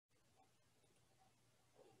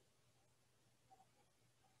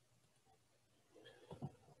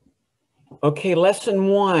Okay, lesson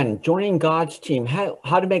one, joining God's team.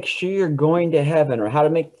 How to make sure you're going to heaven, or how to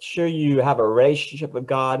make sure you have a relationship with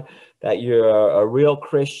God, that you're a real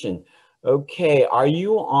Christian. Okay, are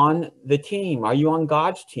you on the team? Are you on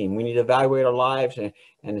God's team? We need to evaluate our lives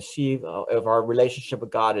and see if our relationship with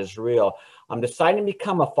God is real. Deciding to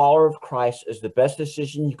become a follower of Christ is the best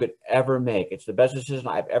decision you could ever make. It's the best decision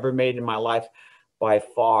I've ever made in my life by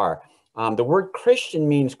far. The word Christian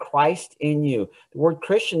means Christ in you. The word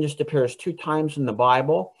Christian just appears 2 times in the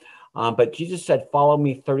Bible, but Jesus said, "Follow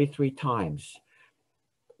me," 33 times.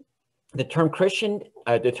 The term Christian,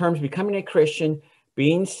 the terms becoming a Christian,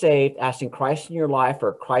 being saved, asking Christ in your life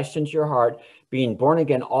or Christ into your heart, being born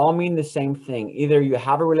again, all mean the same thing. Either you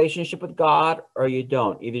have a relationship with God or you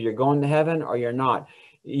don't. Either you're going to heaven or you're not.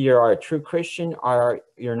 You're a true Christian or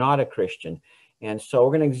you're not a Christian. And so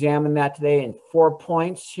we're going to examine that today in 4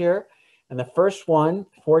 points here. And the first one,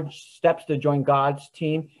 4 steps to join God's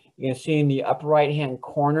team. You can see in the upper right-hand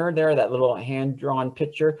corner there, that little hand-drawn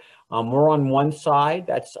picture. We're on one side,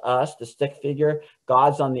 that's us, the stick figure.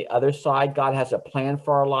 God's on the other side. God has a plan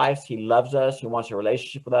for our lives. He loves us. He wants a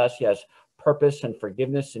relationship with us. He has purpose and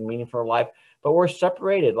forgiveness and meaning for our life. But we're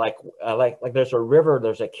separated, like there's a river,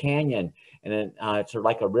 there's a canyon, and then it's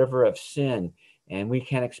like a river of sin, and we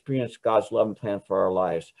can't experience God's love and plan for our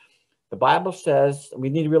lives. The Bible says we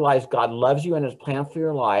need to realize God loves you and his plan for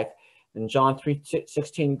your life. In John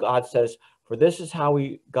 3:16, God says, "For this is how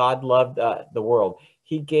God loved the world.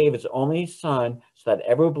 He gave his only son so that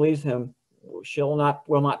everyone who believes him will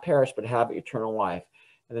not perish, but have eternal life."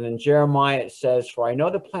 And then in Jeremiah, it says, "For I know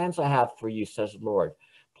the plans I have for you, says the Lord.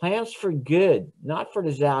 Plans for good, not for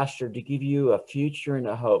disaster, to give you a future and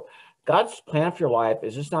a hope." God's plan for your life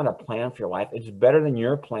is just not a plan for your life. It's better than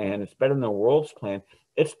your plan. It's better than the world's plan.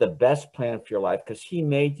 It's the best plan for your life because he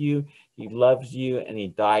made you, he loves you, and he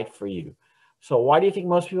died for you. So why do you think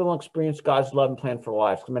most people don't experience God's love and plan for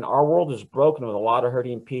life? I mean, our world is broken with a lot of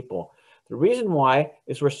hurting people. The reason why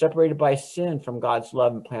is we're separated by sin from God's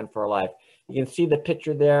love and plan for our life. You can see the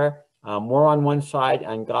picture there. We're on one side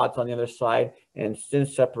and God's on the other side, and sin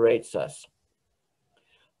separates us.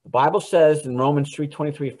 The Bible says in Romans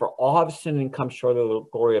 3:23, "For all have sinned and come short of the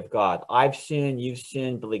glory of God." I've sinned, you've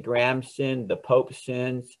sinned, Billy Graham sinned, the Pope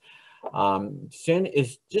sins. Sin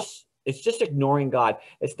is it's just ignoring God.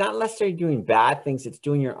 It's not necessarily doing bad things, it's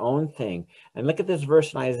doing your own thing. And look at this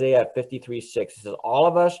verse in Isaiah 53:6. It says, "All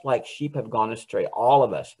of us like sheep have gone astray." All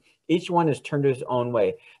of us. Each one has turned to his own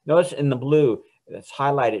way. Notice in the blue, it's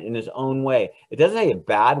highlighted, in his own way. It doesn't say a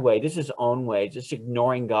bad way, this is his own way, just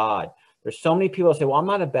ignoring God. There's so many people that say, "Well, I'm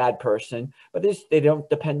not a bad person," but they don't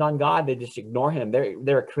depend on God. They just ignore him.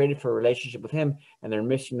 They're created for a relationship with him, and they're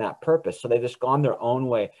missing that purpose. So they've just gone their own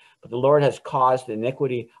way. But the Lord has caused the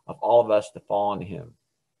iniquity of all of us to fall on him.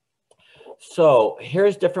 So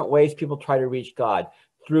here's different ways people try to reach God: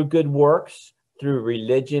 through good works, through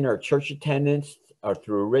religion or church attendance, or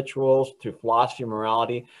through rituals, through philosophy and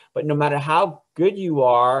morality. But no matter how good you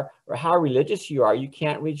are or how religious you are, you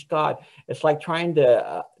can't reach God. It's like trying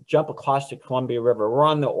to jump across the Columbia River. We're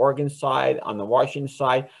on the Oregon side, on the Washington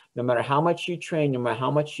side. No matter how much you train, no matter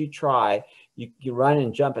how much you try, you run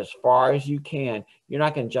and jump as far as you can. You're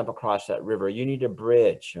not going to jump across that river. You need a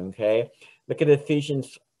bridge, okay? Look at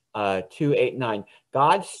Ephesians 2:8-9.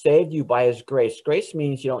 God saved you by his grace. Grace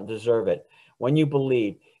means you don't deserve it. When you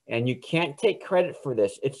believe, and you can't take credit for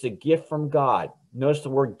this. It's a gift from God. Notice the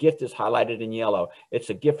word gift is highlighted in yellow. It's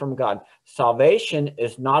a gift from God. Salvation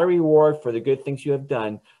is not a reward for the good things you have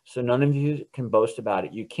done, so none of you can boast about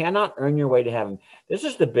it. You cannot earn your way to heaven. This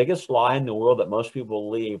is the biggest lie in the world that most people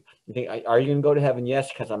believe. You think, are you going to go to heaven?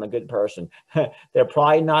 Yes, because I'm a good person. They're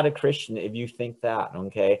probably not a Christian if you think that,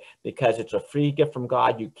 okay? Because it's a free gift from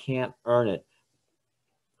God. You can't earn it.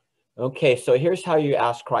 Okay, so here's how you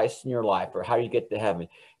ask Christ in your life, or how you get to heaven.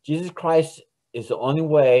 Jesus Christ is the only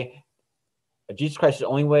way. Jesus Christ is the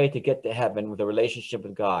only way to get to heaven with a relationship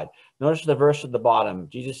with God. Notice the verse at the bottom.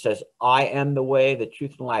 Jesus says, "I am the way, the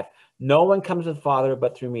truth, and life. No one comes to the Father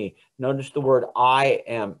but through me." Notice the word "I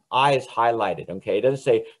am." I is highlighted, okay? It doesn't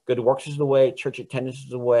say good works is the way, church attendance is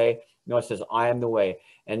the way. No, it says, "I am the way."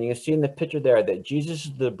 And you can see in the picture there that Jesus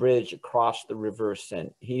is the bridge across the river of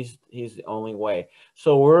sin. He's the only way.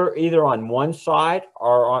 So we're either on one side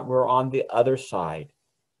or we're on the other side.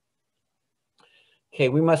 Okay,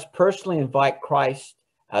 we must personally invite Christ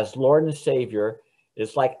as Lord and Savior.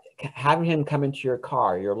 It's like having him come into your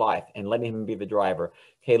car, your life, and letting him be the driver.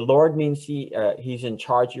 Okay, Lord means he's in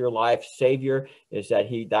charge of your life. Savior is that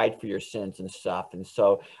he died for your sins and stuff. And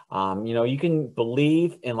so, you know, you can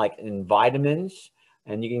believe in vitamins.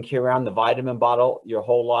 and you can carry around the vitamin bottle your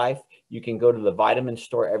whole life. You can go to the vitamin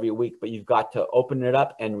store every week, but you've got to open it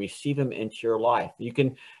up and receive them into your life. You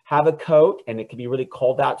can have a coat, and it can be really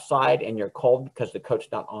cold outside, and you're cold because the coat's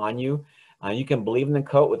not on you. You can believe in the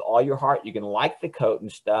coat with all your heart. You can like the coat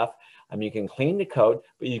and stuff. I mean, you can clean the coat,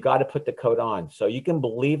 but you've got to put the coat on. So you can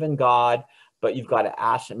believe in God, but you've got to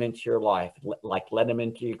ask him into your life, like let him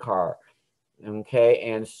into your car.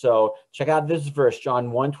 Okay, and so check out this verse,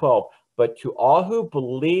 John 1:12. But to all who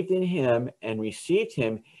believed in him and received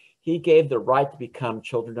him, he gave the right to become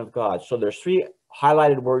children of God. So there's three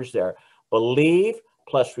highlighted words there. Believe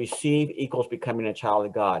plus receive equals becoming a child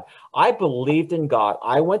of God. I believed in God.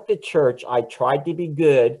 I went to church. I tried to be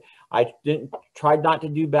good. I tried not to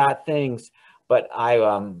do bad things, but I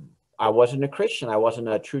wasn't a Christian. I wasn't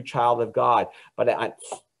a true child of God. But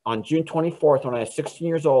on June 24th, when I was 16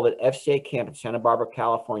 years old at FCA camp in Santa Barbara,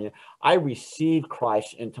 California, I received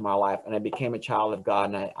Christ into my life, and I became a child of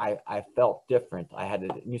God, and I felt different. I had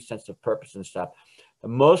a new sense of purpose and stuff.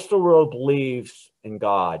 Most of the world believes in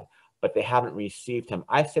God, but they haven't received him.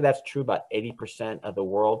 I say that's true about 80% of the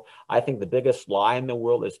world. I think the biggest lie in the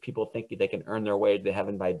world is people think they can earn their way to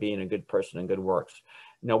heaven by being a good person and good works.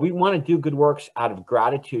 No, we want to do good works out of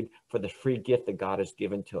gratitude for the free gift that God has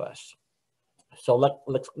given to us. So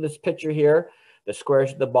let's this picture here, the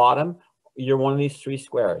squares at the bottom, you're one of these three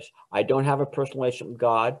squares. I don't have a personal relationship with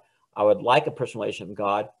God. I would like a personal relationship with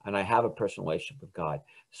God, and I have a personal relationship with God.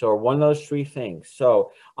 So one of those three things.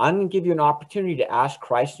 So I'm going to give you an opportunity to ask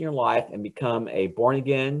Christ in your life and become a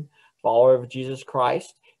born-again follower of Jesus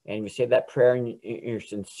Christ. And if you say that prayer and you're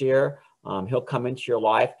sincere, he'll come into your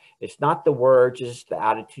life. It's not the words, it's just the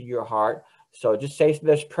attitude of your heart. So just say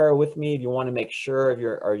this prayer with me if you want to make sure, if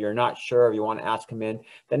you're not sure, if you want to ask him in.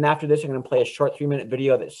 Then after this, I'm going to play a short 3-minute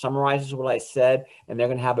video that summarizes what I said, and they're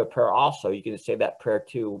going to have a prayer also. You can say that prayer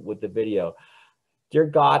too with the video. Dear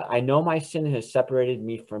God, I know my sin has separated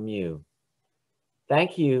me from you.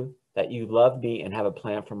 Thank you that you love me and have a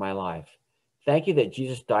plan for my life. Thank you that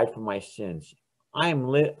Jesus died for my sins. I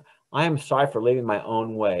am sorry for living my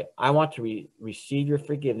own way. I want to receive your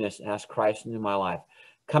forgiveness and ask Christ into my life.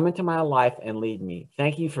 Come into my life and lead me.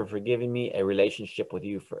 Thank you for forgiving me a relationship with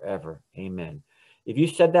you forever. Amen. If you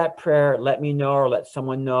said that prayer, let me know or let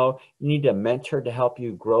someone know. You need a mentor to help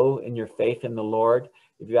you grow in your faith in the Lord.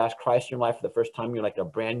 If you ask Christ in your life for the first time, you're like a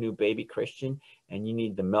brand new baby Christian, and you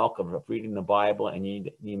need the milk of reading the Bible, and you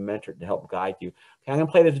need a mentor to help guide you. Okay, I'm going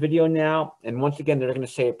to play this video now. And once again, they're going to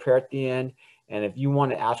say a prayer at the end. And if you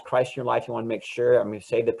want to ask Christ in your life, you want to make sure, I'm going to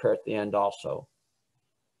say the prayer at the end also.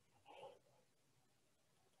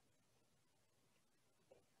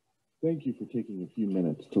 Thank you for taking a few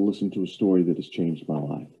minutes to listen to a story that has changed my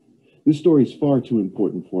life. This story is far too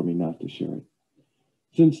important for me not to share it.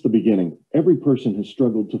 Since the beginning, every person has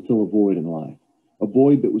struggled to fill a void in life, a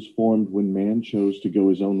void that was formed when man chose to go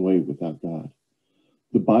his own way without God.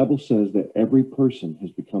 The Bible says that every person has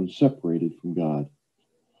become separated from God.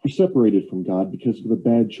 We're separated from God because of the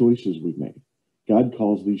bad choices we've made. God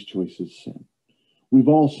calls these choices sin. We've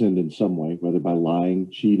all sinned in some way, whether by lying,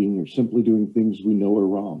 cheating, or simply doing things we know are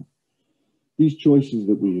wrong. These choices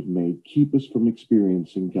that we have made keep us from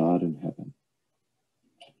experiencing God in heaven.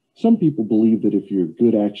 Some people believe that if your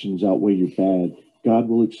good actions outweigh your bad, God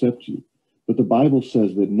will accept you. But the Bible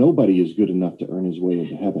says that nobody is good enough to earn his way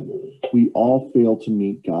into heaven. We all fail to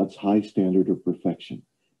meet God's high standard of perfection.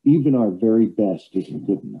 Even our very best isn't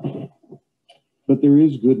good enough. But there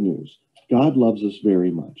is good news. God loves us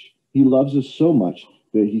very much. He loves us so much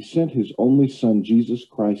that he sent his only son, Jesus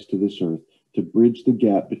Christ, to this earth to bridge the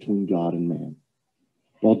gap between God and man.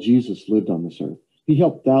 While Jesus lived on this earth, he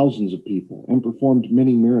helped thousands of people and performed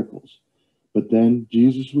many miracles. But then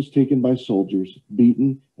Jesus was taken by soldiers,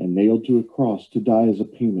 beaten, and nailed to a cross to die as a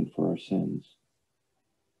payment for our sins.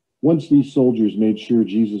 Once these soldiers made sure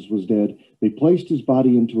Jesus was dead, they placed his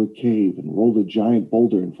body into a cave and rolled a giant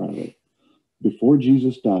boulder in front of it. Before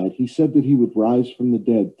Jesus died, he said that he would rise from the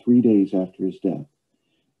dead 3 days after his death.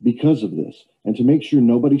 Because of this, and to make sure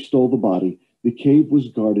nobody stole the body, the cave was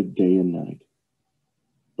guarded day and night.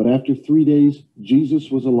 But after 3 days, Jesus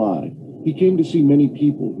was alive. He came to see many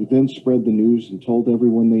people, who then spread the news and told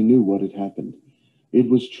everyone they knew what had happened. It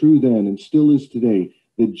was true then, and still is today,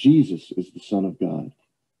 that Jesus is the Son of God.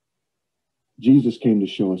 Jesus came to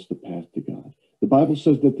show us the path to God. The Bible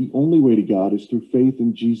says that the only way to God is through faith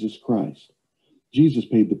in Jesus Christ. Jesus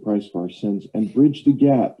paid the price for our sins and bridged the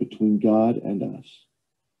gap between God and us.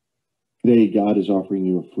 Today, God is offering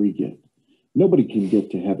you a free gift. Nobody can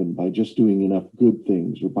get to heaven by just doing enough good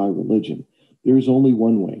things or by religion. There is only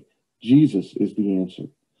one way. Jesus is the answer.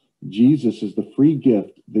 Jesus is the free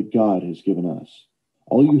gift that God has given us.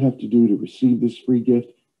 All you have to do to receive this free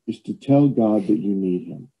gift is to tell God that you need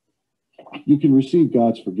him. You can receive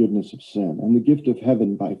God's forgiveness of sin and the gift of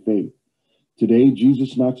heaven by faith. Today,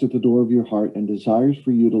 Jesus knocks at the door of your heart and desires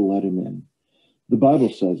for you to let him in. The Bible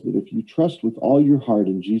says that if you trust with all your heart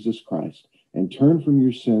in Jesus Christ and turn from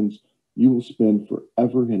your sins, you will spend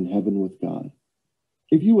forever in heaven with God.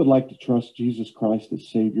 If you would like to trust Jesus Christ as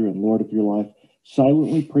Savior and Lord of your life,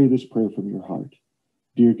 silently pray this prayer from your heart.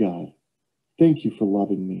 Dear God, thank you for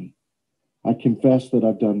loving me. I confess that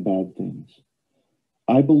I've done bad things.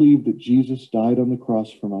 I believe that Jesus died on the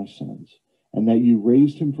cross for my sins and that you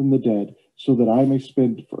raised him from the dead so that I may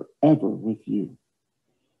spend forever with you.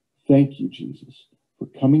 Thank you, Jesus, for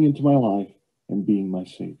coming into my life and being my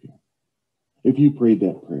Savior. If you prayed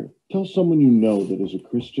that prayer, tell someone you know that is a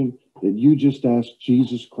Christian that you just asked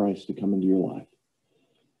Jesus Christ to come into your life.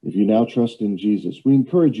 If you now trust in Jesus, we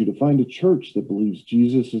encourage you to find a church that believes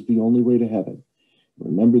Jesus is the only way to heaven.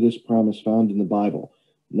 Remember this promise found in the Bible.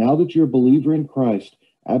 Now that you're a believer in Christ,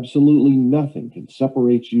 absolutely nothing can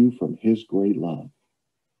separate you from his great love.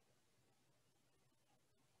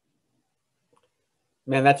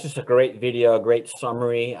 Man, that's just a great video, a great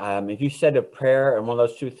summary. If you said a prayer and one of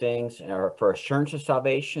those two things, or for assurance of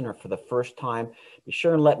salvation or for the first time, be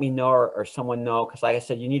sure and let me know or someone know, because like I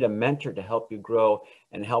said, you need a mentor to help you grow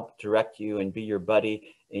and help direct you and be your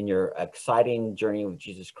buddy in your exciting journey with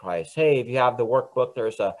Jesus Christ. Hey, if you have the workbook,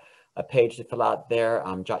 there's a page to fill out there.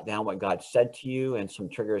 Jot down what God said to you and some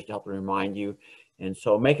triggers to help remind you. And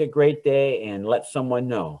so make a great day and let someone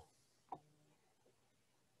know.